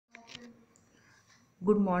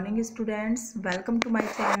Good morning students, welcome to my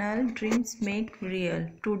channel Dreams Make Real.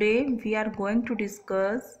 Today we are going to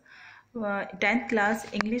discuss 10th class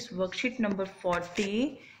English worksheet number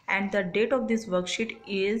 40 and the date of this worksheet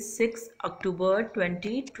is 6 October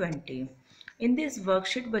 2020. In this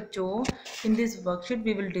worksheet बच्चों, in this worksheet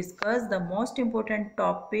we will discuss the most important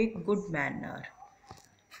topic good manner.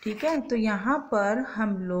 ठीक है, तो यहाँ पर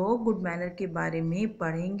हम लोग good manner के बारे में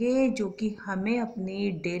पढ़ेंगे जो कि हमें अपनी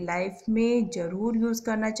डे लाइफ में ज़रूर यूज़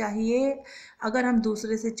करना चाहिए अगर हम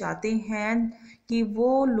दूसरे से चाहते हैं कि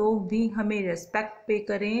वो लोग भी हमें रेस्पेक्ट पे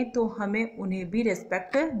करें तो हमें उन्हें भी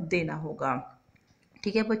रेस्पेक्ट देना होगा।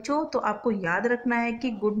 ठीक है बच्चों, तो आपको याद रखना है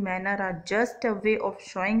कि good manner are just a way of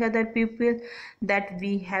showing other people that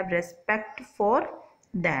we have respect for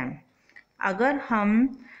them. अगर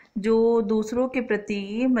हम जो दूसरों के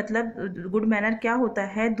प्रति मतलब गुड मैनर क्या होता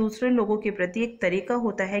है, दूसरे लोगों के प्रति एक तरीका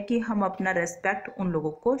होता है कि हम अपना रेस्पेक्ट उन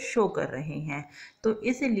लोगों को शो कर रहे हैं। तो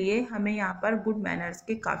इसलिए हमें यहाँ पर गुड मैनर्स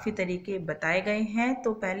के काफ़ी तरीके बताए गए हैं,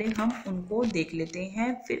 तो पहले हम उनको देख लेते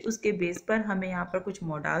हैं, फिर उसके बेस पर हमें यहाँ पर कुछ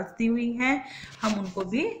मॉडल्स दी हुई हैं, हम उनको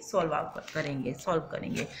भी सॉल्व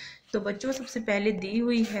करेंगे। तो बच्चों सबसे पहले दी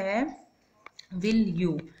हुई है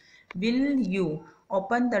will you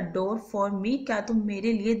open the door for me, क्या तुम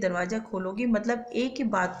मेरे लिए दरवाज़ा खोलोगी। मतलब एक ही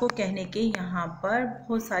बात को कहने के यहाँ पर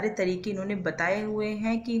बहुत सारे तरीके इन्होंने बताए हुए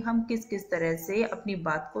हैं कि हम किस किस तरह से अपनी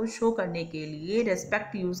बात को शो करने के लिए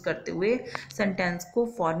रेस्पेक्ट यूज़ करते हुए सेंटेंस को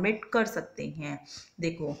फॉर्मेट कर सकते हैं।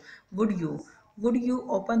 देखो, would you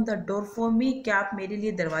open the door for me, क्या आप मेरे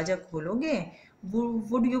लिए दरवाज़ा खोलोगे।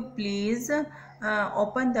 Would you please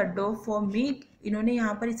open the door for me, इन्होंने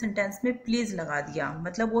यहाँ पर इस सेंटेंस में प्लीज़ लगा दिया,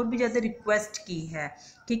 मतलब और भी ज़्यादा रिक्वेस्ट की है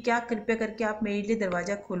कि क्या कृपया करके आप मेरे लिए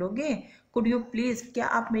दरवाज़ा खोलोगे। कुड यू प्लीज़, क्या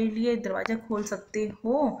आप मेरे लिए दरवाज़ा खोल सकते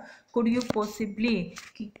हो। कुड यू पॉसिबली,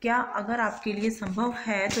 कि क्या अगर आपके लिए संभव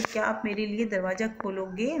है तो क्या आप मेरे लिए दरवाज़ा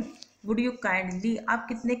खोलोगे। वुड यू काइंडली, आप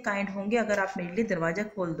कितने काइंड होंगे अगर आप मेरे लिए दरवाज़ा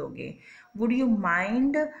खोल दोगे। Would you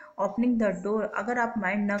mind opening the door, अगर आप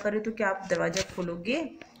माइंड ना करें तो क्या आप दरवाज़ा खोलोगे।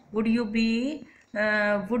 Would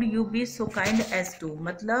you B so kind as to,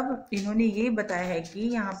 मतलब इन्होंने ये बताया है कि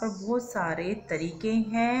यहाँ पर बहुत सारे तरीके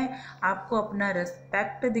हैं आपको अपना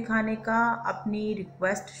रिस्पेक्ट दिखाने का, अपनी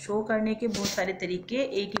रिक्वेस्ट शो करने के बहुत सारे तरीके,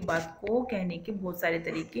 एक ही बात को कहने के बहुत सारे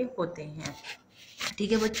तरीके होते हैं।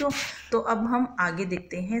 ठीक है बच्चों, तो अब हम आगे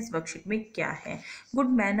देखते हैं इस वर्कशीट में क्या है। Good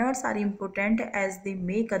manners are important as they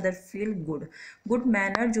make other feel good. Good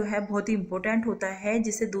manner जो है बहुत ही इम्पोर्टेंट होता है,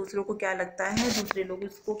 जिससे दूसरों को क्या लगता है, दूसरे लोग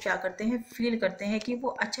इसको क्या करते हैं, फील करते हैं कि वो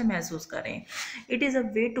अच्छा महसूस करें। It is a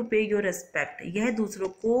way to पे योर रिस्पेक्ट, यह दूसरों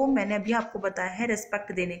को, मैंने अभी आपको बताया है,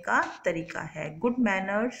 रिस्पेक्ट देने का तरीका है। Good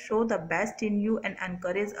manner show the best in you and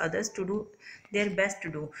encourage others to do their best to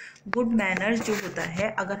do. Good manners जो होता है,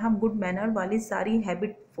 अगर हम गुड मैनर वाली सारी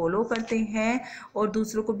हैबिट फॉलो करते हैं और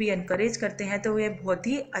दूसरों को भी एनकरेज करते हैं तो यह बहुत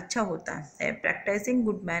ही अच्छा होता है। Practising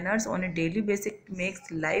good manners on A daily basis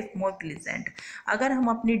makes life more pleasant. अगर हम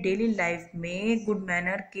अपनी डेली लाइफ में गुड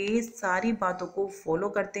मैनर के सारी बातों को फॉलो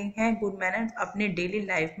करते हैं, गुड मैनर अपने डेली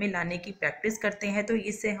लाइफ में लाने की प्रैक्टिस करते हैं, तो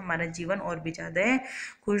इससे हमारा जीवन और भी ज़्यादा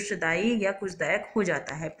खुशदायी या खुशदायक हो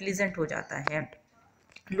जाता है, प्लीजेंट हो जाता है।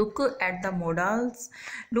 Look at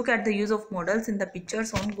the use of modals in the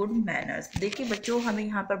pictures on good manners। देखिए बच्चों, हमें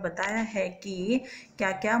यहाँ पर बताया है कि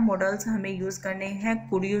क्या क्या मॉडल्स हमें यूज़ करने हैं।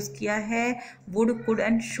 कुड यूज़ किया है, वुड, कुड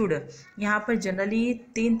एंड शुड। यहाँ पर जनरली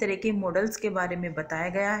 3 तरह के मॉडल्स के बारे में बताया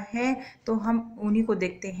गया है, तो हम उन्हीं को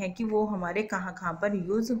देखते हैं कि वो हमारे कहाँ कहाँ पर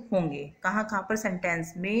यूज़ होंगे, कहाँ कहाँ पर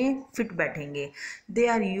सेंटेंस में फिट बैठेंगे। They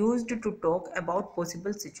are used to talk about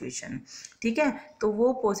possible situation. ठीक है, तो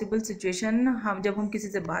वो पॉसिबल सिचुएशन, हम जब हम किसी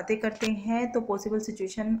से बातें करते हैं तो पॉसिबल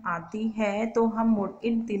सिचुएशन आती है, तो हम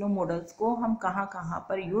इन तीनों मॉडल्स को हम कहाँ कहाँ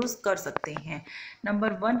पर यूज़ कर सकते हैं।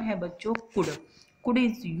 नंबर 1 है बच्चों कुड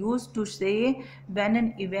इज़ यूज टू से when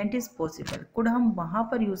an event is possible. Could हम वहाँ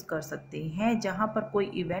पर यूज़ कर सकते हैं जहाँ पर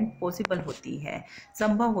कोई इवेंट पॉसिबल होती है,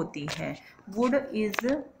 संभव होती है। Would is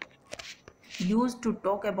use to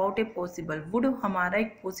talk about a possible. Would हमारा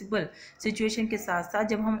एक पॉसिबल सिचुएशन के साथ साथ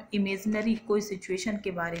जब हम इमेजिनरी कोई सिचुएशन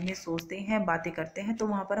के बारे में सोचते हैं, बातें करते हैं, तो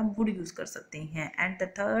वहाँ पर हम वुड यूज़ कर सकते हैं। And the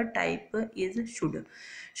third type is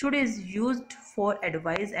should is used for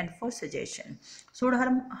advice and for suggestion. Should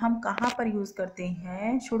हम कहाँ पर यूज़ करते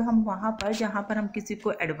हैं, शुड हम वहाँ पर जहाँ पर हम किसी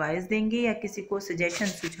को एडवाइस देंगे या किसी को सजेशन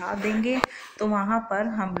सुझाव देंगे, तो वहाँ पर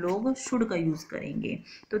हम लोग शुड का यूज़ करेंगे।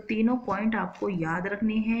 तो तीनों पॉइंट आपको याद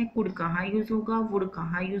रखने हैं, कुड कहाँ यूज़ होगा, वुड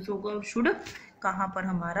कहाँ यूज़ होगा, शुड कहाँ पर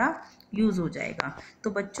हमारा यूज़ हो जाएगा।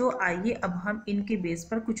 तो बच्चों आइए अब हम इनके बेस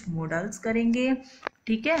पर कुछ मॉडल्स करेंगे।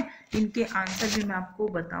 ठीक है, इनके आंसर भी मैं आपको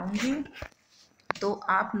बताऊंगी। तो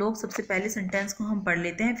आप लोग सबसे पहले सेंटेंस को हम पढ़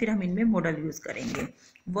लेते हैं, फिर हम इनमें मॉडल यूज करेंगे।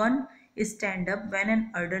 1 stand up when an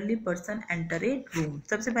elderly person enter a room.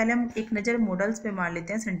 सबसे पहले हम एक नज़र मॉडल्स पे मार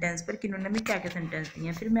लेते हैं सेंटेंस पर कि इन्होंने हमें क्या क्या सेंटेंस दिए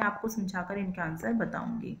हैं, फिर मैं आपको समझाकर इनके आंसर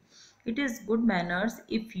बताऊंगी। It is good manners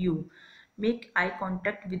if you make eye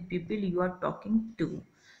contact with people you are talking to.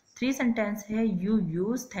 3 sentence है, you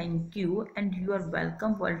use thank you and you are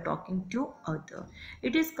welcome while talking to other.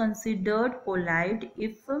 It is considered polite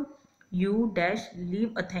if you dash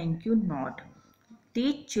leave a thank you note.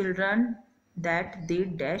 Teach children that they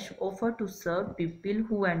dash offer to serve people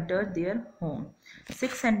who enter their home.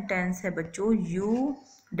 6 sentence है बच्चों, you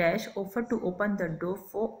dash offer to open the door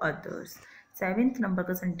for others. 7th number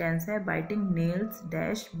का sentence है, biting nails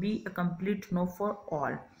dash be a complete no for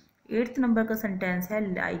all. 8th number का sentence है,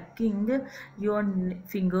 liking your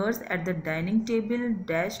fingers at the dining table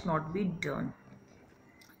dash not be done.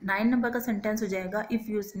 9 number का sentence हो जाएगा, if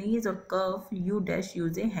you sneeze और कफ you dash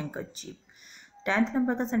use A handkerchief. 10th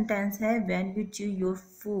number का sentence है, when you chew your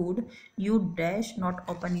food you dash not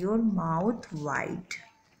open your mouth wide.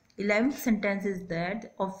 11th sentence is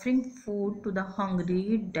that offering food to the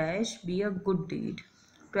hungry dash be a good deed.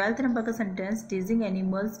 12th number का sentence, टीजिंग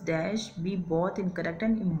animals dash B both incorrect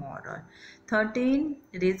and immoral. 13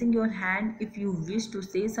 raising your hand if you wish to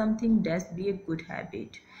से something dash B a good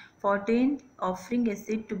habit. 14 offering a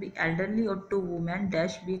seat to be elderly or to women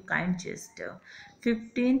dash be kind gesture।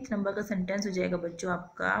 15th number का sentence हो जाएगा बच्चों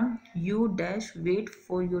आपका, you dash wait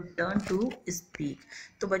for your turn to speak।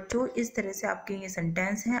 तो बच्चों इस तरह से आपके ये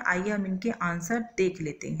सेंटेंस हैं, आइए हम इनके आंसर देख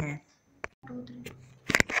लेते हैं।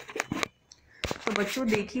 तो बच्चों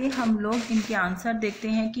देखिए, हम लोग इनके आंसर देखते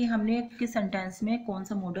हैं कि हमने किस सेंटेंस में कौन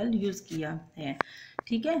सा मॉडल यूज़ किया है।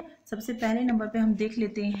 ठीक है, सबसे पहले नंबर पे हम देख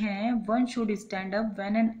लेते हैं, 1 should stand up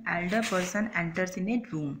when an elder person enters in A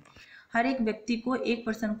room. हर एक व्यक्ति को, एक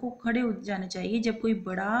पर्सन को खड़े हो जाना चाहिए जब कोई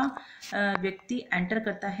बड़ा व्यक्ति एंटर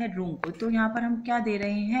करता है रूम को। तो यहाँ पर हम क्या दे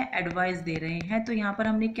रहे हैं, एडवाइस दे रहे हैं। तो यहाँ पर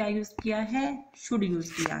हमने क्या यूज़ किया है, शुड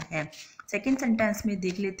यूज़ किया है। सेकेंड सेंटेंस में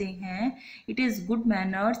देख लेते हैं, it is good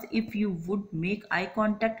manners if you would make eye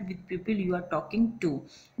contact with people you are talking to.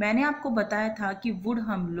 मैंने आपको बताया था कि वुड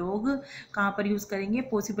हम लोग कहाँ पर यूज़ करेंगे,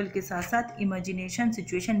 पॉसिबल के साथ साथ इमेजिनेशन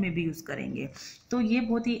सिचुएशन में भी यूज़ करेंगे। तो ये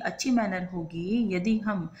बहुत ही अच्छी मैनर होगी यदि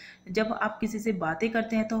हम, जब आप किसी से बातें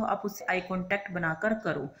करते हैं तो आप उससे आई कॉन्टैक्ट बनाकर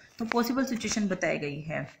करो। तो पॉसिबल सिचुएशन बताई गई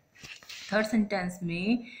है। थर्ड सेंटेंस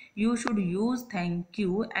में, you should use thank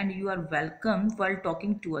you and you are welcome while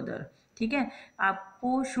talking to other. ठीक है,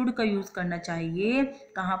 आपको शुड का यूज़ करना चाहिए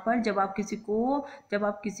कहाँ पर, जब आप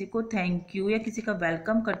किसी को थैंक यू या किसी का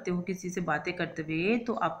वेलकम करते हो, किसी से बातें करते हुए,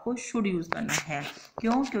 तो आपको शुड यूज़ करना है।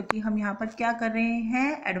 क्यों, क्योंकि हम यहाँ पर क्या कर रहे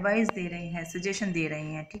हैं, एडवाइस दे रहे हैं, सजेशन दे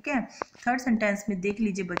रहे हैं। ठीक है, थर्ड सेंटेंस में देख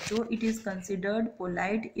लीजिए बच्चों, it is considered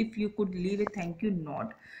polite if you could leave A thank you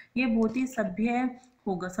note. ये बहुत ही सभ्य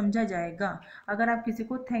होगा, समझा जाएगा अगर आप किसी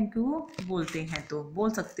को थैंक यू बोलते हैं, तो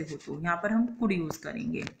बोल सकते हो। तो यहाँ पर हम कुड यूज़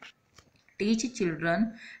करेंगे। Teach children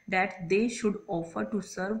that they should offer to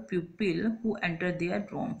serve people who enter their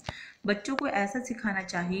room। बच्चों को ऐसा सिखाना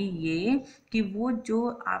चाहिए कि वो जो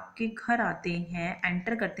आपके घर आते हैं,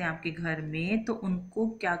 एंटर करते हैं आपके घर में, तो उनको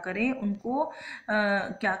क्या करें,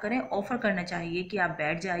 क्या करें, ऑफर करना चाहिए कि आप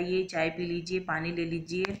बैठ जाइए, चाय पी लीजिए, पानी ले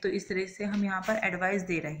लीजिए। तो इस तरह से हम यहाँ पर एडवाइस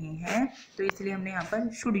दे रहे हैं, तो इसलिए हमने यहाँ पर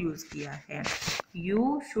शुड यूज़ किया है।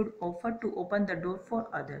 You should offer to open the door for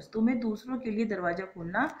others. तुम्हें दूसरों के लिए दरवाज़ा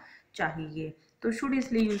खोलना चाहिए। तो शुड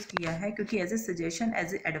इसलिए यूज़ किया है क्योंकि as a suggestion,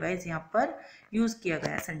 as a advice यहाँ पर यूज़ किया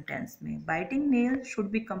गया सेंटेंस में। Biting nail should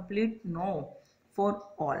be complete know for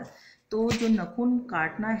all. तो जो नखून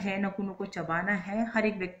काटना है, नखूनों को चबाना है, हर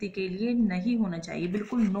एक व्यक्ति के लिए नहीं होना चाहिए,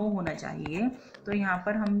 बिल्कुल नो होना चाहिए। तो यहाँ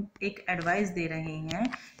पर हम एक एडवाइस दे रहे हैं,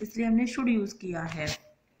 इसलिए हमने शुड यूज़ किया है।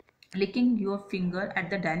 licking your finger at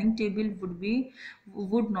the dining table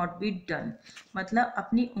would not be done। मतलब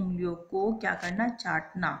अपनी उंगलियों को क्या करना,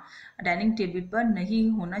 चाटना डाइनिंग टेबल पर नहीं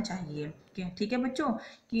होना चाहिए। ठीक है बच्चों,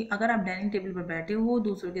 कि अगर आप डाइनिंग टेबल पर बैठे हो,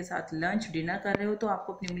 दूसरों के साथ लंच डिनर कर रहे हो, तो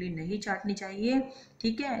आपको अपनी उंगली नहीं चाटनी चाहिए।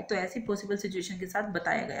 ठीक है, तो ऐसी पॉसिबल सिचुएशन के साथ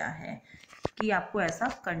बताया गया है कि आपको ऐसा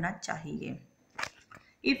करना चाहिए।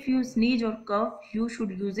 इफ़ यू स्नीज और कफ you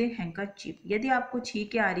should use A handkerchief. यदि आपको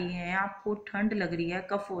छींकें आ रही हैं, आपको ठंड लग रही है,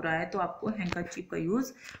 कफ हो रहा है, तो आपको हैंकरचीफ का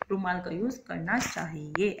यूज़, रुमाल का यूज़ करना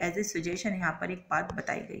चाहिए। एज ए सजेशन यहाँ पर एक बात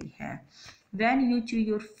बताई गई है। When you chew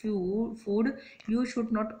your food you should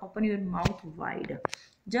not open your mouth wide।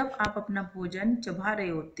 जब आप अपना भोजन चबा रहे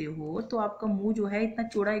होते हो तो आपका मुंह जो है इतना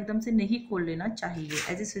चौड़ा एकदम से नहीं खोल लेना चाहिए।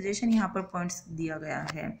 एज ए सजेशन यहाँ पर पॉइंट्स दिया गया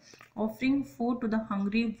है। Offering food to the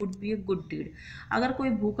hungry would be a good deed. अगर कोई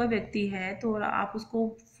भूखा व्यक्ति है तो आप उसको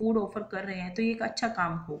फूड ऑफर कर रहे हैं तो ये एक अच्छा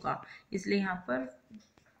काम होगा, इसलिए यहाँ पर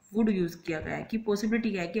वुड यूज़ किया गया है कि पॉसिबिलिटी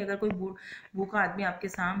है कि अगर कोई भूखा आदमी आपके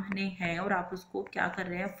सामने है और आप उसको क्या कर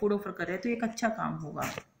रहे हैं, फूड ऑफर कर रहे हैं, तो एक अच्छा काम होगा।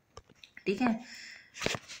 ठीक है।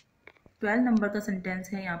 12 नंबर का सेंटेंस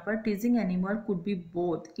है यहाँ पर, टीजिंग animal could be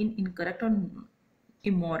both in incorrect और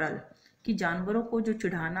इमोरल। कि जानवरों को जो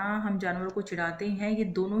चिढ़ाना, हम जानवरों को चिढ़ाते हैं, ये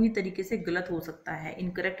दोनों ही तरीके से गलत हो सकता है।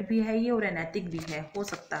 इनकरेक्ट भी है ये और अनैतिक भी है, हो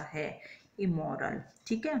सकता है इमोरल।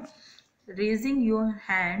 ठीक है। Raising your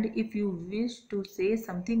hand if you wish to से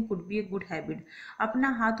something could be a good habit. अपना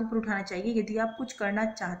हाथ ऊपर उठाना चाहिए यदि आप कुछ करना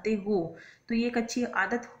चाहते हो तो ये एक अच्छी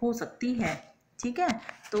आदत हो सकती है। ठीक है।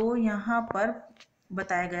 तो यहाँ पर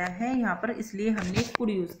बताया गया है, यहाँ पर इसलिए हमने कुड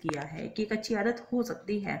यूज़ किया है कि एक अच्छी आदत हो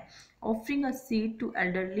सकती है। Offering a seat to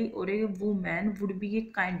elderly और ए women would be a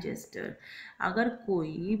kind gesture. अगर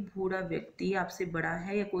कोई बूढ़ा व्यक्ति आपसे बड़ा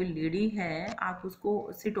है या कोई लेडी है, आप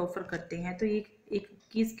उसको सीट ऑफर करते हैं तो एक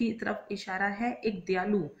किसकी तरफ इशारा है, एक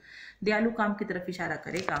दयालु काम की तरफ इशारा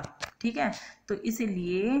करेगा। ठीक है। तो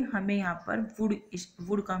इसीलिए हमें यहाँ पर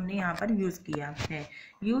वुड का हमने यहाँ पर यूज़ किया है।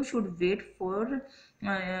 You should wait for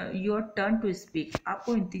your turn to speak.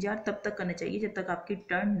 आपको इंतजार तब तक करना चाहिए जब तक आपकी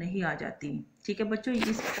टर्न नहीं आ जाती। ठीक है बच्चों,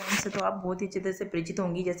 इस पॉइंट से तो आप बहुत ही अच्छे तरह से परिचित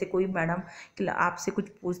होंगी। जैसे कोई मैडम आपसे कुछ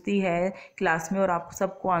पूछती है क्लास में और आपको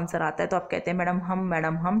सबको आंसर आता है तो आप कहते हैं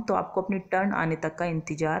मैडम हम, तो आपको अपनी टर्न आने तक का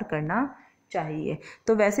इंतजार करना चाहिए।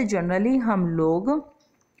 तो वैसे जनरली हम लोग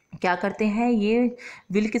क्या करते हैं, ये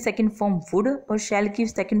विल की सेकंड फॉर्म वुड और शैल की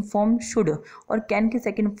सेकंड फॉर्म शुड और कैन की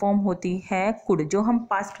सेकंड फॉर्म होती है कुड, जो हम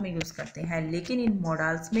पास्ट में यूज़ करते हैं। लेकिन इन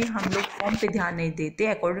मॉडल्स में हम लोग फॉर्म पे ध्यान नहीं देते।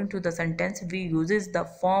 According to the sentence we uses the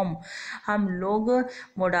form. हम लोग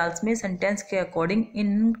मॉडल्स में सेंटेंस के अकॉर्डिंग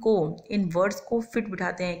इन वर्ड्स को फिट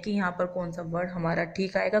बिठाते हैं कि यहाँ पर कौन सा वर्ड हमारा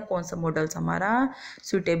ठीक आएगा, कौन सा मॉडल्स हमारा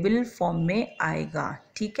सुटेबल फॉर्म में आएगा।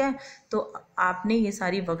 ठीक है। तो आपने ये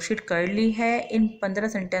सारी वर्कशीट कर ली है। इन 15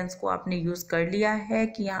 सेंटेंस को आपने यूज़ कर लिया है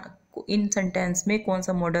कि यहाँ इन सेंटेंस में कौन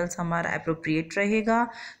सा मॉडल्स हमारा अप्रोप्रिएट रहेगा।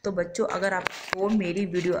 तो बच्चों, अगर आपको मेरी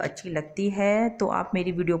वीडियो अच्छी लगती है तो आप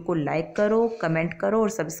मेरी वीडियो को लाइक करो, कमेंट करो और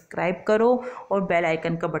सब्सक्राइब करो और बेल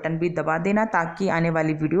आइकन का बटन भी दबा देना ताकि आने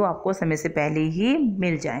वाली वीडियो आपको समय से पहले ही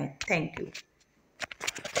मिल जाए। Thank you.